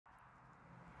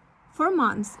For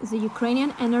months, the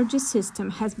Ukrainian energy system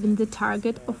has been the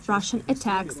target of Russian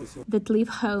attacks that leave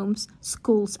homes,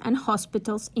 schools and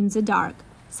hospitals in the dark,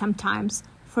 sometimes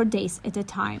for days at a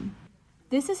time.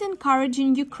 This is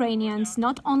encouraging Ukrainians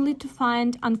not only to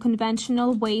find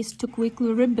unconventional ways to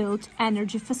quickly rebuild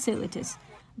energy facilities,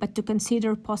 but to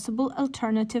consider possible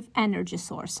alternative energy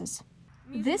sources.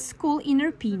 This school in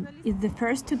Irpin is the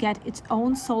first to get its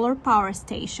own solar power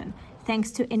station,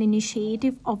 thanks to an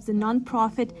initiative of the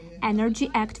non-profit Energy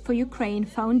Act for Ukraine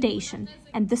Foundation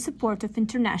and the support of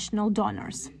international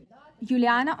donors.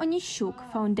 Juliana Onishuk,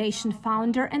 foundation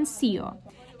founder and CEO,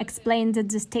 explained that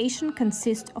the station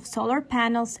consists of solar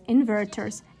panels,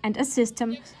 inverters, and a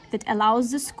system that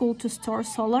allows the school to store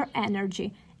solar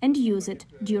energy and use it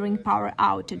during power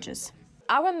outages.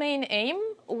 Our main aim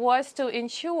was to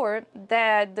ensure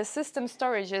that the system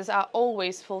storages are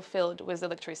always fulfilled with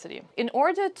electricity. In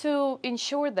order to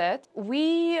ensure that,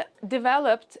 we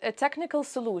developed a technical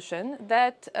solution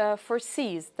that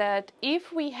foresees that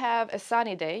if we have a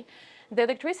sunny day, the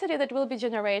electricity that will be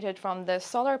generated from the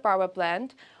solar power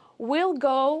plant will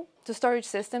go to storage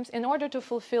systems in order to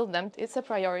fulfill them. It's a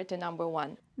priority number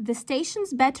one. The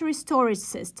station's battery storage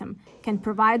system can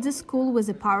provide the school with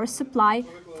a power supply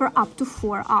for up to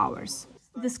 4 hours.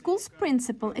 The school's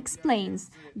principal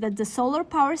explains that the solar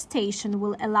power station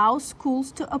will allow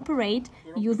schools to operate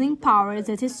using power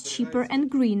that is cheaper and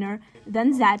greener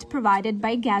than that provided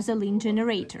by gasoline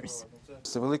generators.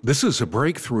 This is a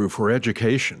breakthrough for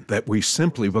education, that we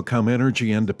simply become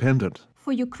energy independent.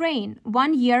 For Ukraine,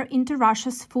 1 year into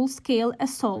Russia's full-scale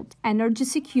assault, energy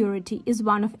security is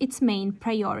one of its main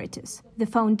priorities. The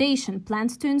foundation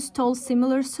plans to install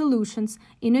similar solutions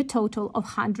in a total of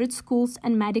 100 schools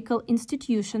and medical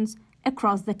institutions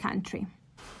across the country.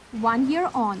 1 year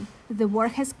on, the war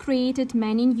has created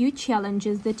many new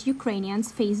challenges that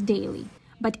Ukrainians face daily,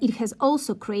 but it has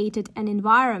also created an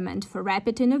environment for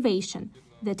rapid innovation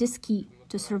that is key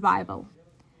to survival.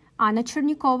 Anna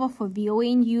Chernikova for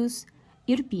VOA News,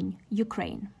 Irpin,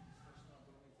 Ukraine.